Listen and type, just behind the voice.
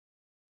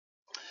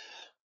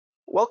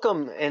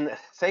Welcome and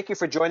thank you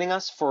for joining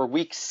us for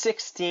week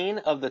 16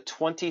 of the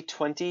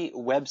 2020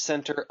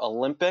 WebCenter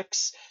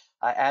Olympics.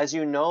 As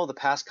you know, the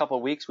past couple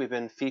of weeks we've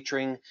been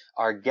featuring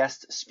our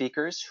guest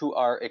speakers who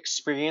are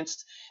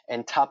experienced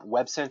and top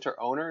WebCenter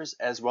owners,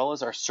 as well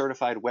as our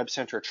certified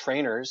WebCenter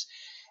trainers.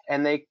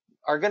 And they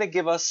are going to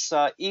give us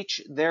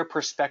each their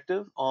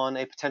perspective on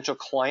a potential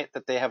client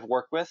that they have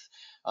worked with,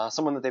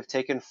 someone that they've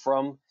taken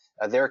from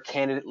their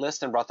candidate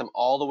list and brought them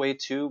all the way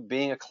to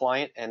being a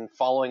client and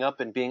following up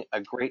and being a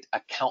great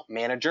account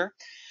manager.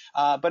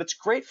 But it's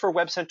great for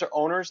WebCenter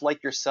owners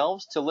like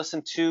yourselves to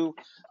listen to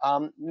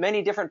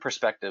many different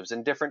perspectives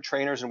and different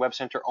trainers and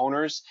WebCenter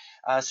owners,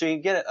 so you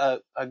can get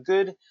a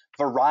good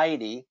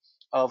variety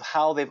of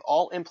how they've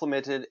all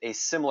implemented a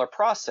similar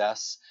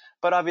process.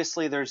 But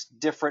obviously there's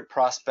different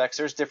prospects,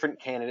 there's different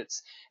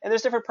candidates, and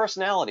there's different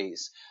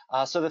personalities.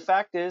 So the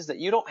fact is that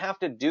you don't have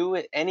to do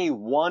it any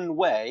one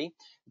way,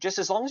 just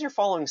as long as you're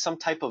following some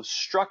type of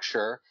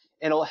structure,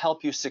 it'll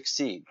help you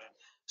succeed.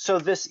 So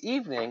this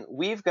evening,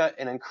 we've got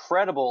an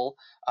incredible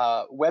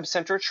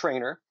WebCenter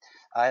trainer.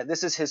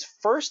 This is his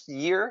first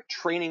year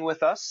training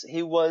with us.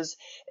 He was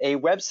a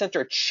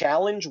WebCenter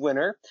Challenge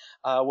winner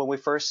when we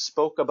first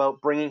spoke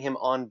about bringing him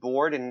on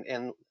board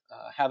and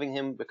having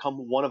him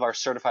become one of our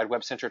certified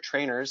WebCenter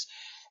trainers,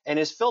 and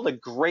has filled a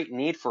great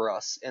need for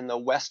us in the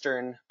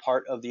western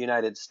part of the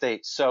United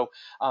States. So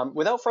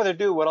without further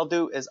ado, what I'll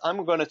do is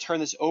I'm going to turn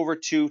this over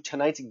to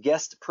tonight's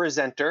guest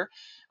presenter.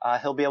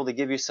 He'll be able to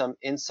give you some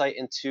insight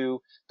into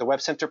the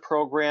WebCenter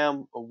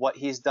program, what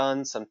he's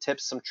done, some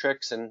tips, some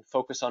tricks, and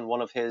focus on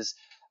one of his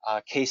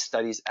case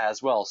studies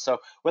as well. So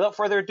without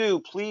further ado,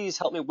 please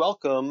help me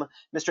welcome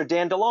Mr.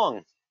 Dan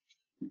DeLong.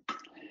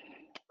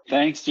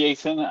 Thanks,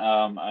 Jason.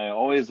 I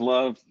always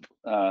love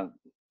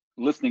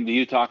listening to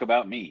you talk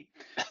about me.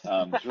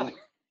 It's really,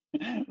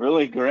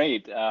 really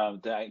great to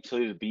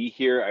actually be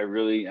here. I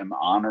really am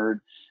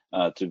honored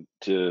to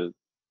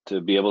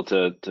be able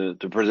to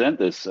present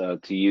this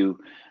to you.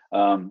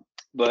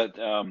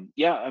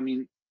 Yeah, I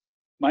mean,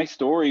 my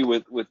story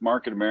with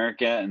Market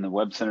America and the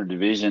WebCenter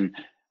division,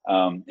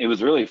 it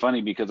was really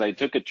funny because I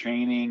took a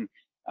training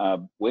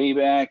way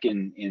back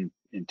in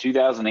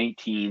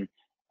 2018.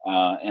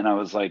 And I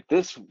was like,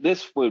 this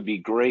would be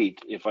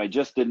great if I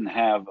just didn't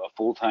have a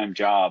full-time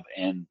job.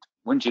 And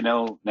wouldn't you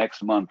know,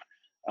 next month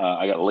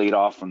I got laid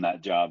off from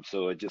that job.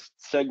 So it just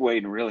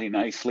segued really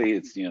nicely.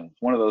 It's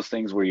one of those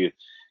things where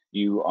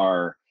you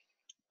are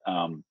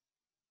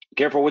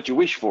careful what you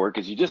wish for,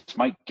 because you just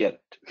might get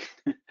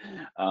it.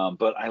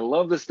 But I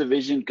love this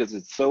division because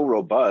it's so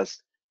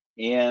robust.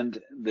 And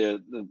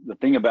the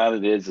thing about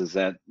it is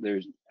that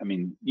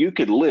you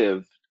could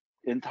live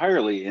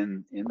entirely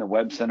in the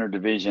WebCenter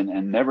division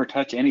and never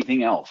touch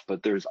anything else,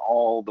 but there's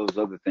all those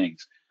other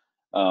things.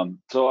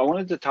 So I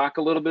wanted to talk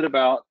a little bit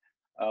about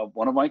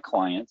one of my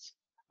clients.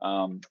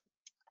 And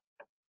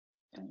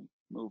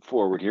move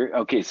forward here.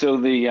 Okay, so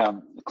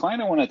the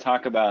client I want to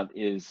talk about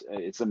is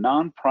it's a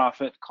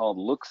nonprofit called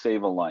Look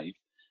Save a Life.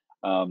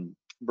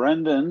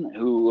 Brendan,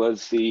 who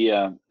was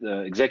the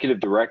executive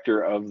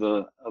director of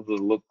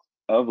Look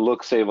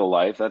Save a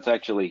Life, that's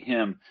actually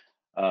him.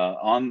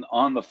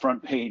 On the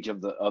front page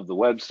of the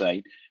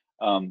website,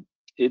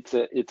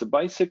 it's a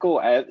bicycle.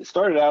 It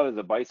started out as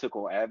a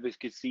bicycle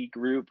advocacy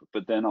group,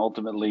 but then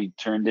ultimately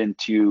turned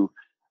into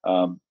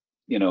an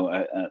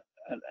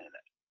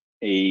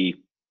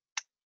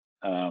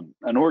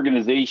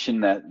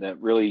organization that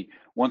really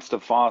wants to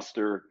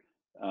foster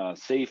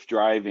safe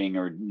driving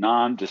or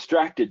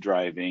non-distracted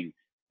driving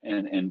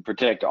and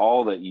protect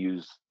all that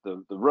use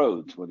the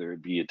roads, whether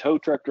it be a tow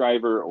truck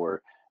driver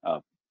or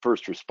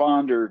first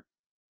responder,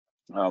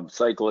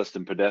 cyclists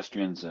and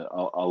pedestrians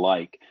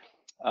alike.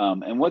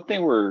 And what they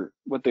were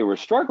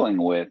struggling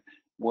with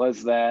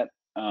was that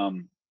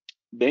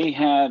they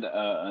had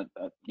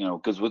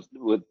because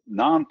with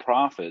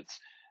nonprofits,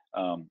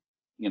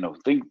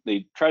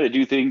 they try to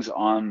do things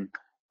on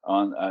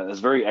as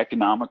very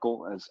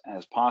economical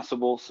as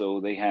possible. So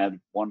they had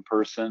one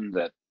person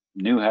that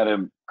knew how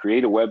to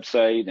create a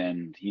website,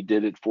 and he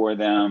did it for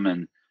them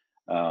and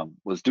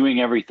was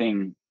doing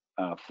everything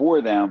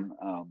for them.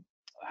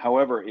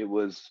 However,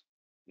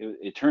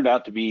 it turned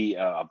out to be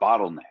a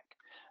bottleneck.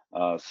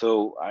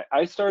 So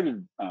I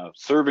started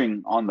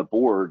serving on the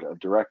board of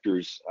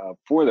directors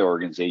for the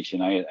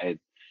organization. I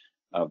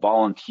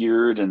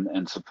volunteered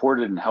and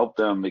supported and helped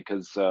them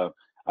because I'm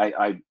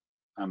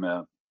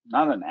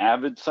not an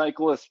avid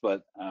cyclist,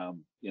 but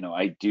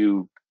I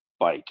do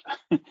bike,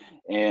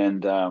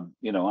 and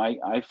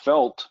I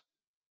felt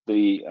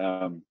the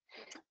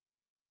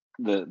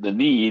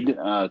need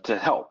to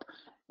help,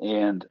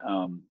 and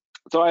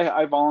so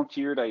I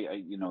volunteered.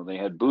 They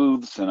had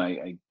booths, and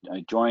I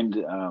joined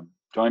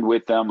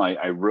with them.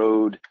 I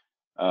rode.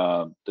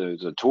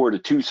 There's a tour to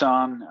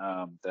Tucson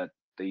that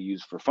they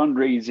use for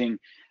fundraising.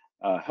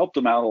 Helped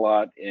them out a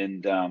lot,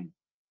 and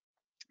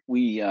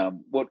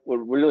what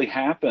really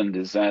happened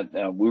is that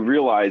we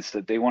realized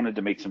that they wanted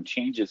to make some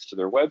changes to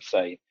their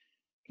website,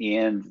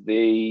 and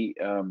they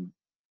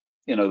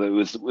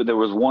there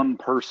was one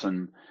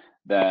person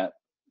that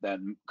that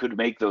could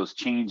make those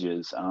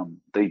changes.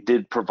 They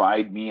did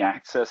provide me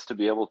access to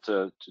be able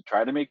to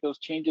try to make those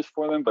changes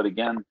for them, but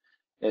again,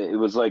 it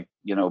was like,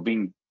 you know,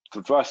 being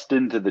thrust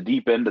into the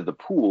deep end of the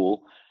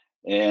pool,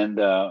 and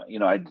you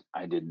know,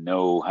 I didn't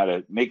know how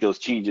to make those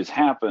changes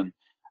happen.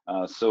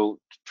 So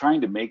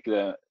trying to make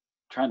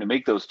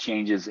those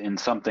changes in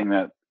something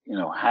that, you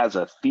know, has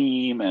a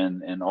theme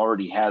and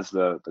already has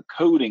the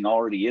coding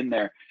already in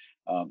there,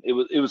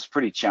 it was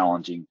pretty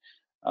challenging.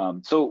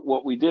 So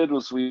what we did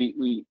was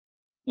we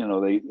you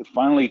know, they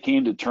finally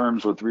came to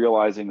terms with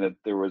realizing that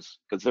there was,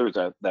 because there was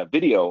that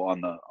video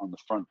on the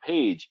front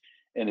page,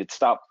 and it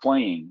stopped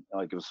playing.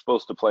 Like, it was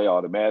supposed to play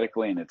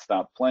automatically, and it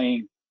stopped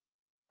playing.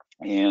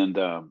 And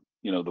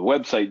you know, the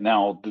website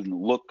now didn't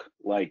look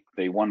like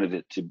they wanted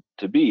it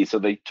to be. So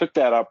they took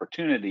that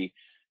opportunity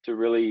to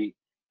really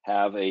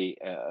have a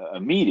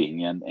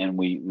meeting, and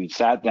we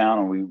sat down,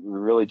 and we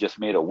really just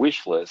made a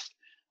wish list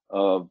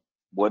of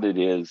what it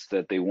is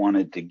that they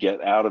wanted to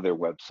get out of their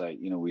website.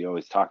 You know, we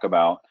always talk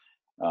about,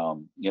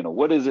 you know,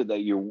 what is it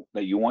that you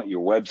want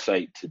your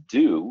website to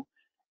do,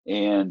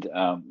 and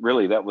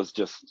really that was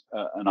just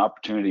an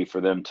opportunity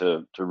for them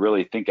to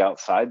really think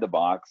outside the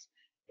box.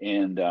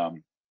 And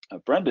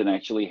Brendan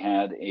actually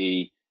had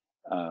there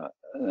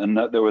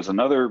was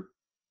another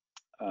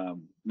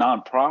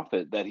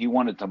nonprofit that he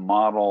wanted to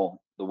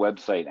model the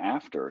website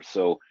after.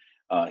 So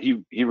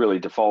he really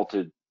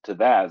defaulted to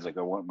that. It's like,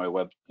 I want my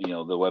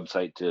the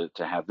website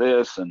to have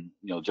this, and,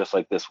 you know, just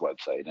like this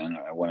website, and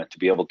I want it to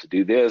be able to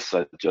do this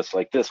just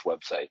like this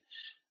website.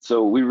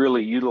 So we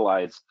really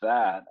utilized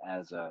that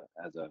as a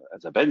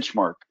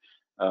benchmark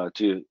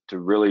to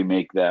really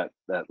make that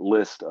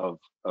list of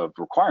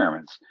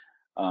requirements.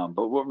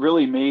 But what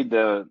really made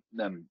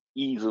them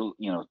easy,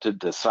 you know, to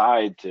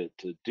decide to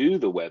do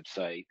the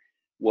website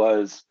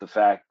was the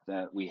fact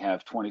that we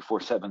have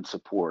 24/7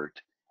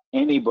 support.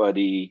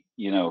 Anybody,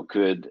 you know,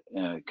 could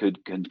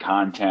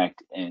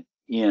contact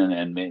in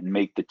and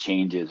make the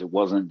changes. It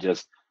wasn't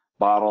just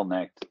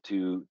bottlenecked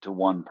to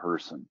one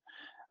person.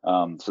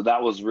 So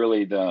that was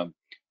really the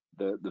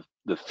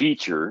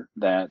feature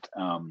that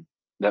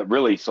that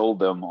really sold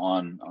them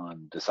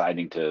on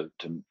deciding to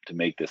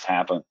make this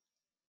happen.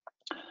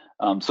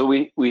 So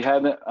we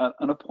had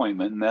an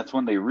appointment, and that's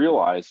when they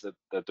realized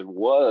that there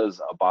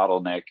was a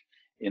bottleneck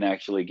in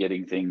actually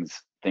getting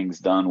things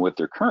done with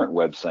their current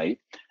website,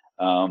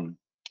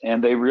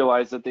 and they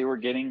realized that they were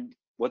getting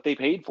what they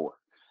paid for.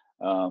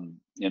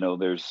 You know,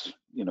 there's,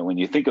 you know, when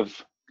you think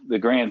of the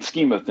grand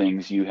scheme of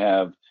things, you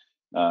have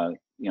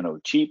you know,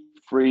 cheap,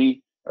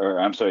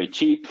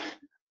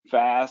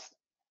 fast,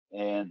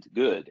 and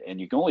good, and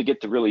you can only get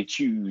to really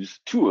choose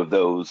two of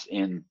those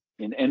in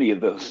any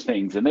of those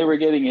things, and they were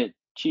getting it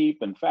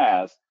cheap and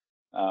fast,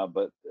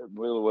 but it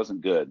really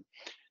wasn't good.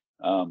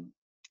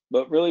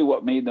 But really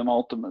what made them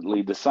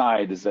ultimately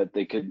decide is that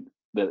they could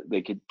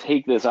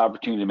take this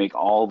opportunity to make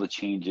all the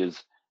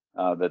changes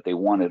that they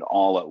wanted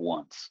all at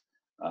once.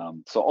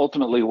 So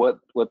ultimately what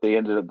they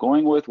ended up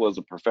going with was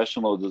a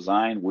professional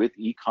design with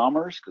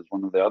e-commerce, because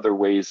one of the other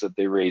ways that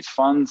they raise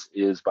funds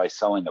is by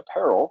selling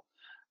apparel.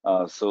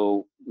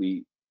 So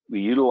we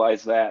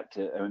utilized that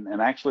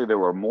and actually there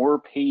were more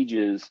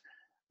pages,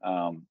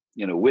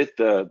 you know, with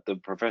the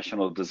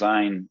professional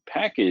design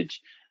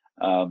package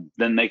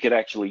than they could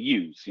actually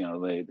use. You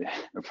know, they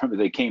remember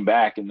they came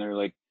back and they're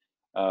like,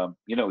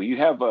 you know, you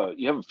have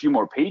a few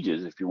more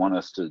pages if you want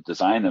us to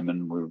design them,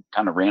 and we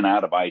kind of ran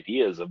out of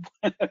ideas of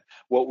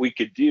what we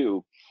could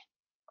do.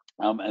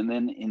 And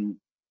then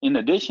in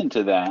addition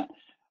to that,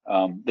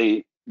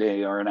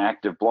 they are an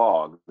active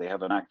blog. They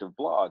have an active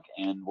blog,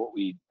 and what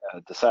we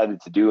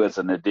decided to do as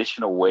an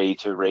additional way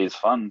to raise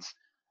funds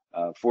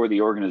for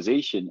the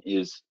organization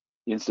is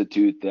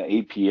institute the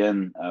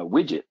APN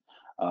widget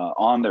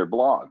on their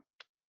blog.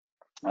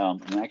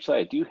 And actually,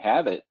 I do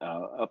have it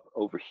up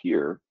over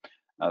here.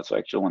 So I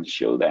actually want to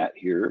show that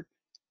here.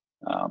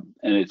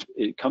 And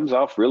it comes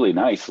off really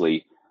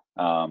nicely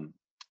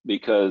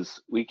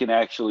because we can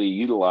actually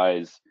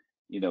utilize,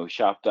 you know,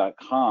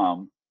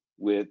 shop.com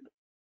with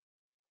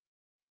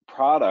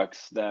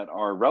products that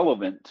are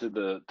relevant to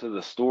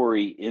the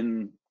story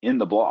in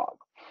the blog.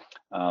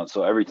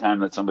 So every time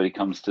that somebody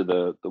comes to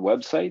the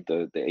website,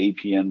 the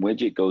APN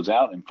widget goes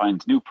out and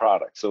finds new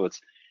products. So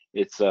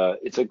it's a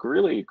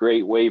really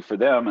great way for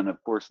them, and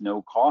of course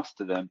no cost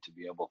to them, to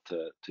be able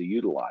to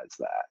utilize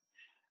that.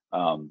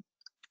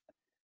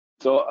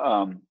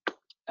 So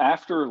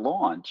after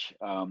launch,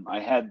 I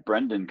had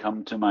Brendan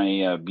come to my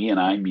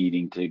BNI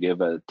meeting to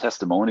give a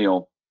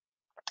testimonial.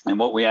 And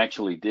what we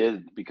actually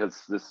did,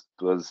 because this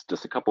was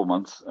just a couple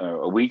months,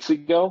 weeks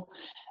ago,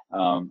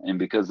 and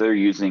because they're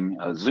using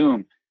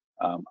Zoom,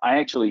 I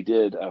actually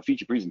did a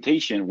feature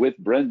presentation with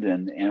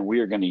Brendan, and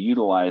we are going to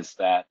utilize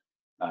that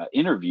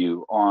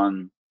interview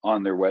on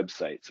their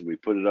website. So we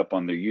put it up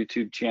on their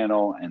YouTube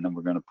channel, and then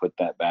we're going to put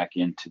that back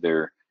into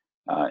their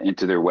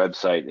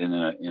website in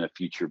a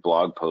future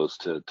blog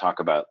post to talk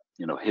about,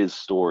 you know, his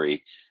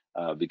story,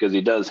 because he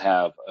does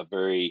have a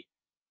very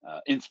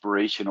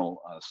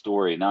inspirational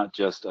story, not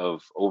just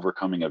of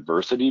overcoming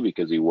adversity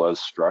because he was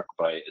struck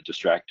by a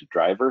distracted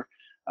driver,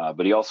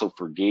 but he also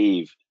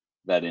forgave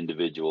that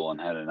individual and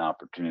had an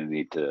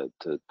opportunity to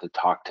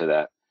talk to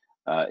that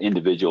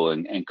individual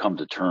and come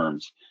to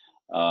terms.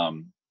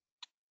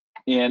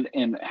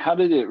 And how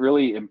did it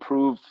really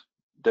improve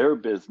their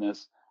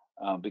business?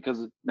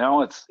 Because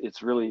now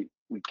it's really,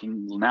 we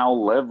can now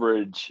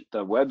leverage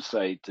the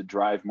website to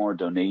drive more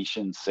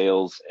donations,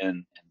 sales,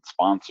 and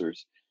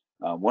sponsors.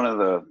 One of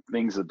the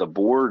things that the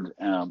board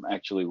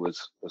actually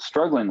was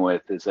struggling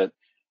with is that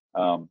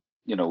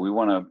you know, we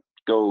want to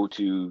go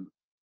to,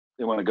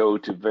 they want to go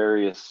to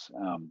various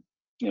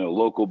you know,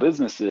 local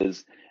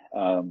businesses,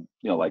 you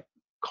know, like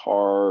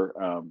car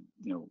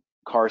you know,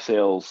 car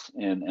sales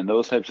and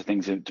those types of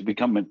things, to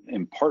become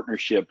in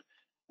partnership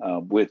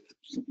with,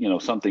 you know,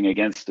 something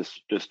against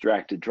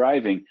distracted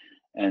driving,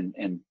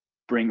 and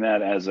bring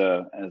that as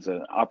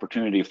an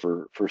opportunity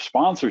for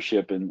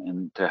sponsorship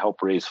and to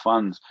help raise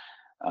funds.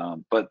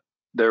 But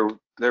their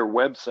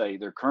website,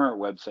 their current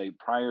website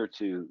prior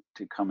to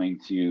coming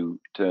to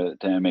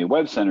MA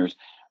Web Centers,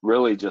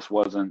 really just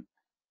wasn't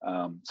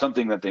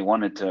something that they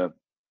wanted to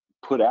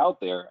put out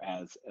there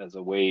as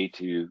a way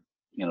to,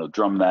 you know,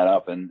 drum that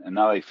up. And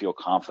now they feel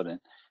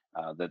confident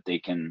that they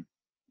can,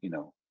 you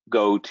know,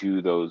 go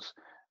to those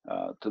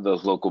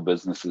local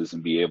businesses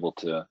and be able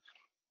to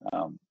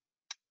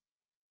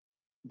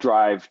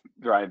drive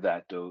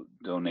that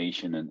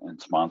donation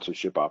and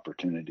sponsorship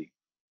opportunity.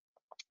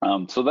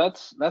 So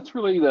that's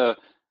really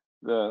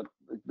the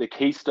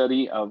case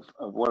study of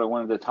what I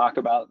wanted to talk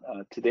about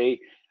today.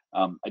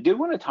 I did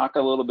want to talk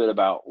a little bit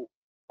about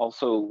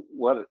also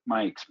what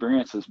my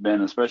experience has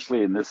been,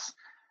 especially in this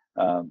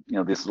you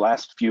know, this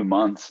last few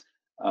months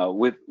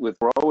with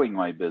growing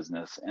my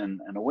business,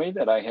 and a way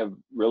that I have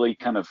really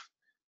kind of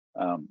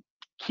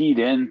keyed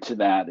into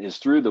that is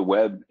through the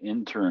web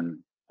intern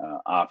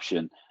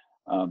option.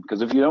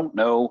 Because if you don't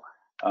know,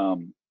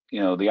 you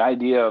know, the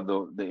idea of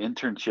the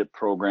internship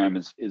program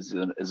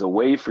is a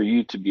way for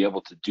you to be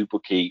able to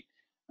duplicate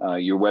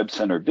your web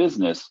center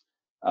business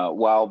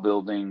while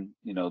building,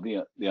 you know,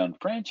 the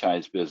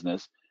unfranchised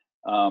business.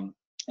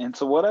 And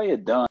so what I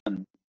had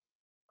done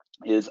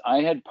is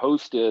I had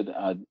posted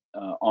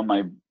on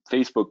my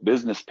Facebook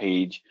business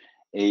page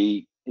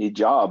a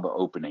job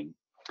opening.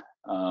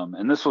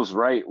 And this was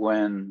right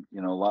when,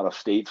 you know, a lot of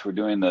states were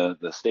doing the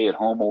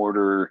stay-at-home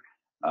order.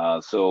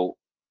 So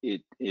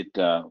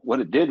what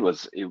it did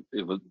was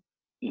it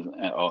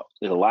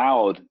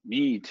allowed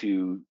me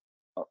to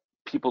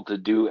people to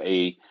do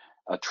a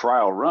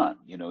trial run.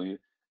 You know,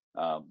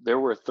 there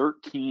were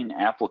 13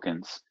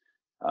 applicants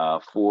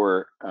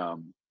for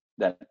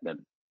that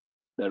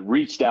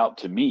reached out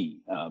to me.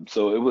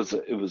 So it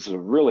was a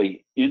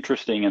really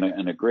interesting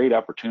and a great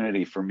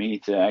opportunity for me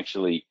to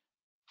actually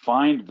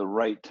find the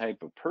right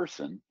type of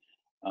person.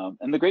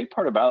 And the great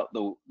part about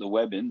the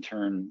web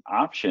intern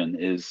option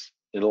is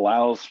it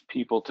allows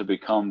people to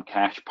become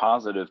cash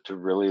positive to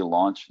really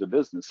launch the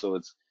business. So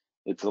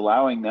it's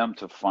allowing them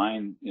to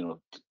find, you know,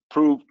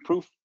 proof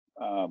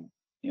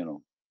you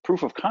know,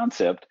 proof of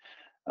concept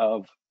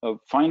of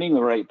finding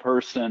the right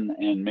person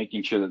and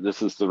making sure that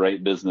this is the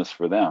right business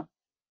for them.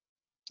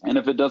 And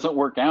if it doesn't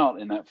work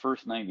out in that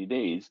first 90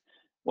 days,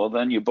 well,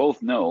 then you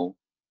both know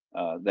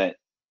that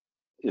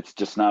it's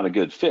just not a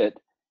good fit.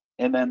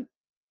 And then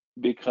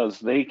because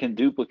they can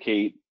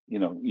duplicate, you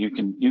know, you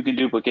can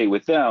duplicate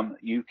with them,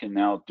 you can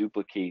now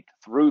duplicate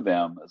through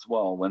them as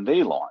well when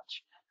they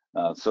launch.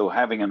 So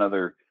having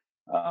another,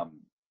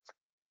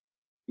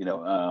 you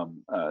know,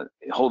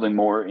 holding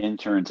more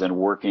interns and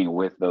working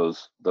with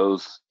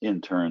those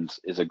interns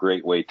is a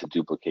great way to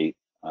duplicate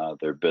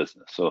their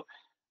business. So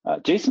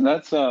Jason,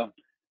 that's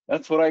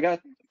what I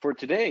got for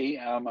today.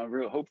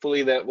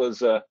 Hopefully that was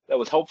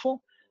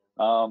helpful.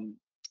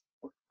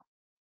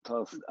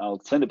 So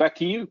I'll send it back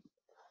to you.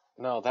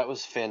 No, that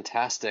was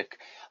fantastic.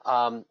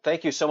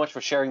 Thank you so much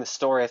for sharing the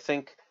story. I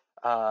think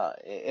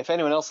if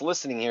anyone else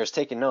listening here is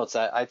taking notes,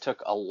 I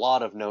took a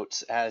lot of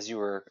notes as you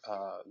were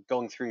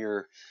going through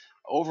your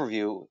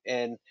overview,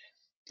 and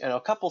you know,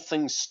 a couple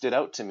things stood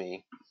out to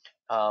me.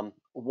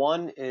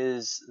 One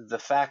is the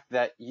fact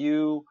that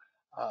you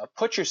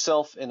put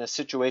yourself in a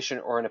situation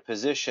or in a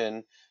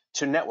position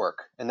to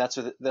network, and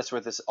that's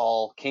where this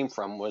all came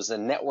from, was a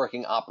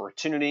networking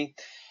opportunity.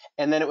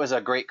 And then it was a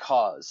great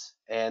cause.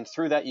 And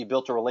through that, you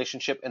built a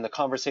relationship, and the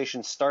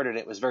conversation started.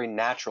 It was very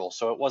natural.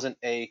 So it wasn't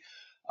a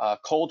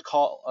cold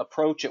call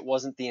approach. It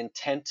wasn't the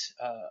intent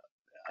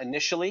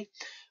initially,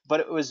 but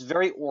it was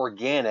very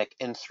organic.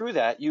 And through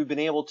that, you've been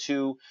able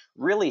to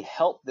really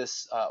help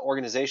this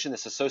organization,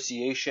 this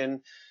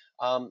association,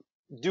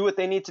 do what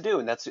they need to do.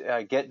 And that's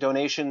get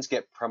donations,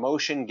 get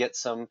promotion, get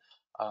some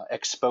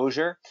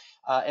exposure.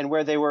 And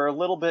where they were a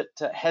little bit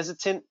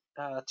hesitant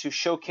to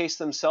showcase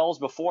themselves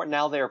before,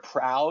 now they're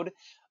proud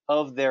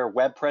of their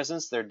web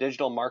presence, their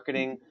digital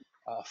marketing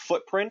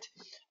footprint,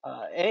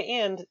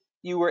 and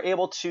you were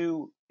able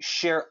to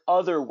share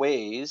other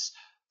ways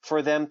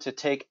for them to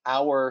take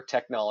our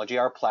technology,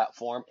 our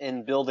platform,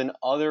 and build in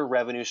other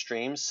revenue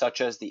streams,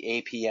 such as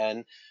the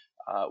APN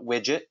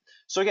widget.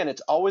 So again,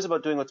 it's always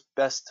about doing what's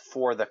best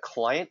for the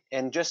client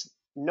and just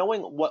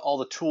knowing what all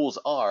the tools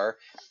are.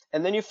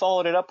 And then you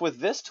followed it up with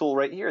this tool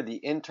right here,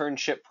 the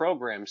internship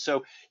program.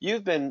 So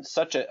you've been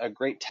such a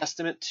great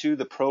testament to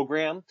the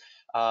program.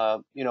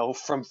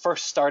 From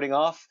first starting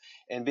off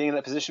and being in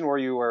that position where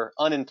you were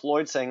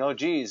unemployed, saying, oh,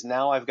 geez,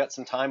 now I've got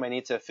some time, I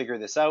need to figure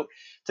this out,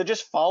 to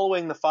just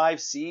following the 5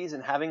 C's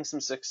and having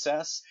some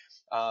success,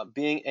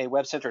 being a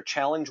WebCenter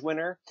challenge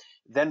winner,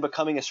 then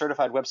becoming a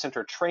certified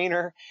WebCenter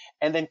trainer,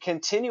 and then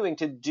continuing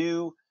to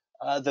do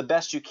the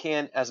best you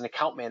can as an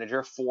account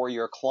manager for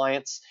your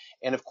clients,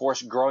 and of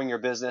course, growing your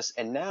business,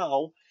 and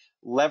now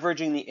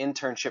leveraging the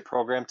internship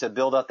program to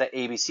build out that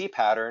ABC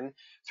pattern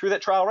through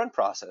that trial run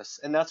process.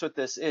 And that's what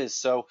this is.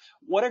 So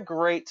what a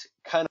great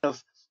kind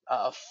of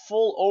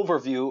full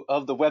overview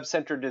of the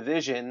WebCenter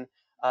division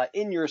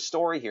in your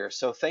story here.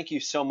 So thank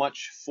you so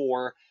much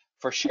for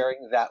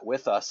sharing that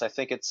with us. I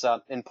think it's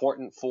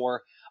important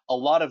for a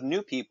lot of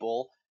new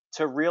people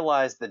to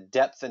realize the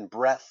depth and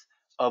breadth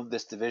of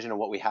this division and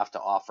what we have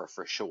to offer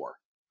for sure.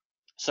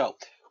 So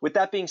with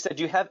that being said,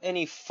 do you have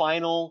any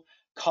final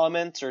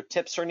comments or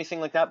tips or anything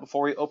like that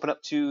before we open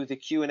up to the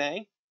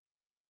Q&A?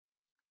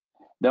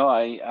 No,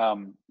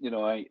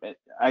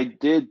 I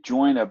did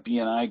join a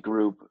BNI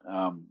group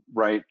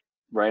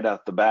right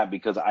out the bat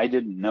because I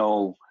didn't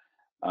know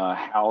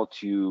how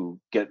to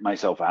get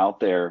myself out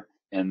there,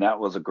 and that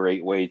was a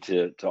great way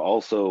to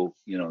also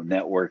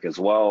network as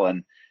well.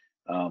 And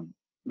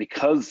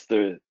because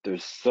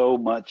there's so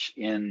much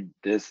in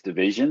this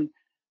division,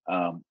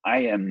 I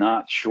am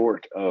not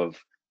short of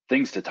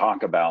things to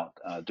talk about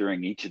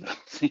during each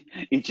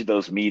of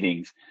those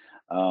meetings.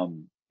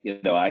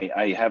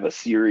 I have a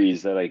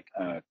series that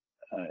I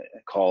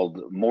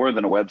called More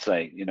Than a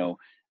Website,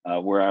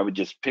 where I would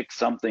just pick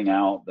something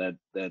out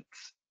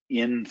that's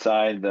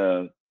inside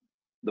the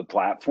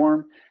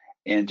platform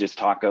and just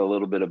talk a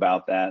little bit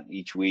about that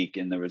each week.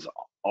 And there was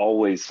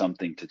always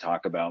something to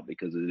talk about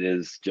because it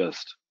is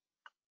just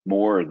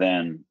more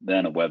than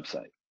a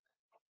website.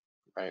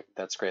 Right,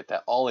 that's great.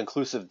 That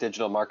all-inclusive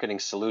digital marketing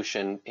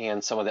solution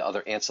and some of the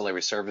other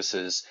ancillary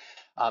services.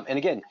 And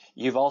again,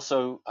 you've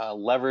also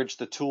leveraged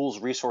the tools,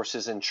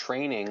 resources, and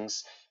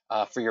trainings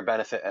for your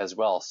benefit as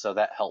well. So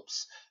that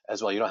helps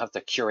as well. You don't have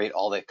to curate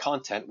all the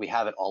content. We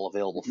have it all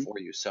available for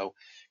you. So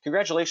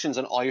congratulations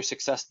on all your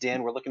success,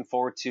 Dan. We're looking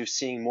forward to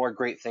seeing more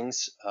great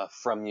things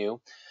from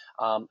you.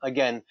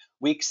 Again,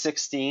 week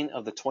 16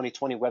 of the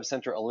 2020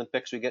 WebCenter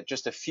Olympics. We get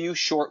just a few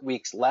short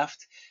weeks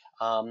left.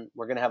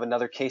 We're going to have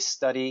another case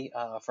study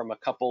from a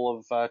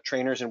couple of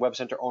trainers and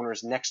WebCenter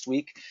owners next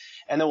week.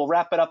 And then we'll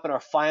wrap it up in our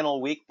final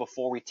week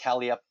before we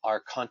tally up our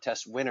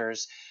contest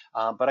winners.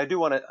 But I do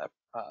want to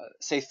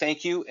say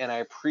thank you, and I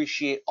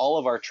appreciate all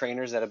of our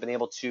trainers that have been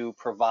able to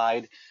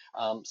provide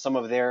some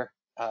of their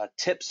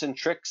tips and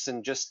tricks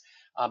and just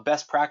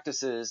best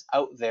practices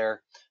out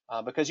there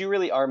because you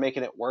really are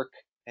making it work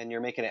and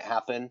you're making it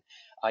happen.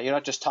 You're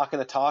not just talking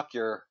the talk,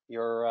 you're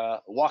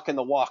walking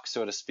the walk,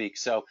 so to speak.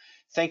 So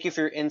thank you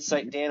for your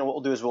insight, Dan. And what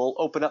we'll do is we'll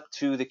open up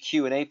to the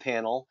Q&A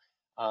panel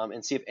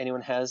and see if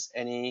anyone has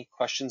any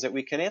questions that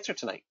we can answer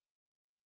tonight.